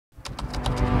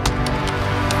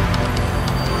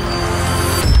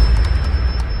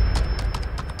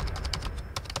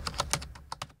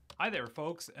there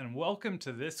folks, and welcome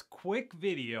to this quick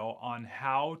video on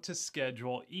how to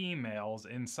schedule emails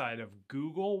inside of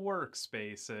Google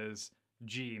Workspace's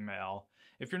Gmail.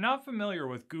 If you're not familiar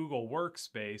with Google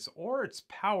Workspace or its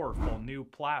powerful new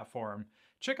platform,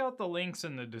 check out the links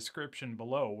in the description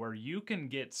below where you can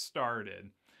get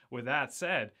started. With that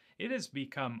said, it has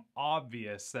become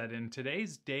obvious that in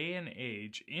today's day and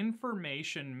age,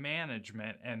 information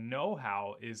management and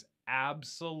know-how is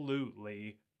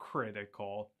absolutely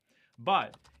critical.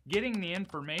 But getting the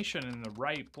information in the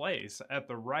right place at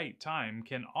the right time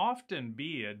can often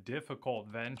be a difficult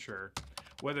venture.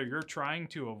 Whether you're trying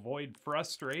to avoid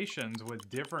frustrations with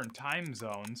different time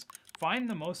zones, find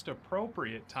the most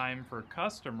appropriate time for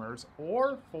customers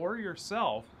or for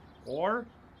yourself, or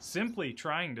simply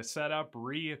trying to set up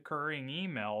reoccurring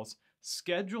emails,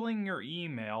 scheduling your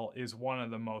email is one of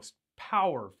the most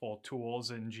powerful tools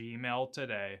in Gmail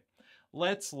today.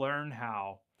 Let's learn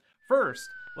how. First,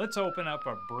 let's open up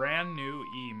a brand new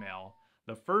email.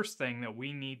 The first thing that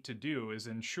we need to do is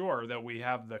ensure that we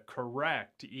have the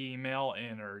correct email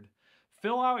entered.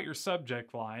 Fill out your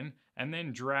subject line and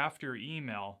then draft your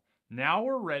email. Now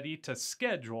we're ready to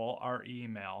schedule our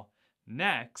email.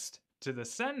 Next, to the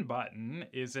send button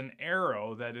is an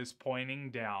arrow that is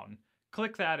pointing down.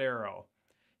 Click that arrow.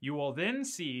 You will then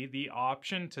see the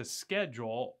option to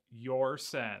schedule your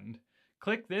send.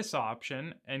 Click this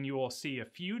option and you will see a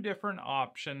few different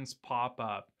options pop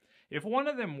up. If one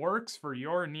of them works for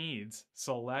your needs,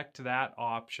 select that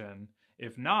option.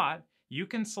 If not, you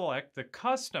can select the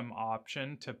custom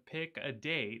option to pick a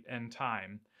date and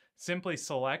time. Simply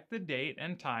select the date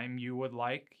and time you would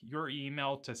like your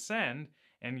email to send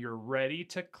and you're ready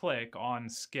to click on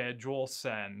Schedule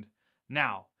Send.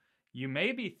 Now, you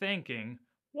may be thinking,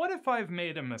 what if I've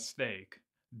made a mistake?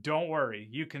 Don't worry,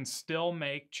 you can still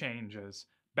make changes.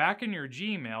 Back in your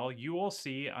Gmail, you will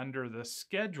see under the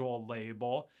Schedule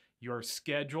label your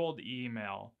scheduled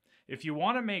email. If you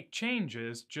want to make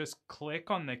changes, just click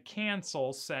on the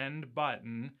Cancel Send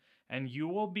button and you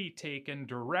will be taken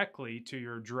directly to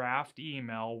your draft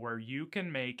email where you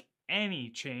can make any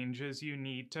changes you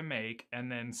need to make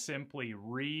and then simply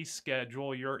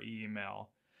reschedule your email.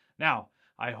 Now,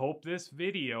 I hope this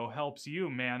video helps you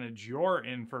manage your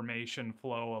information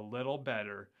flow a little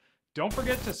better. Don't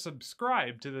forget to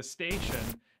subscribe to the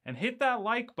station and hit that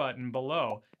like button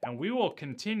below, and we will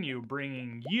continue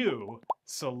bringing you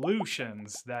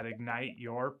solutions that ignite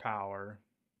your power.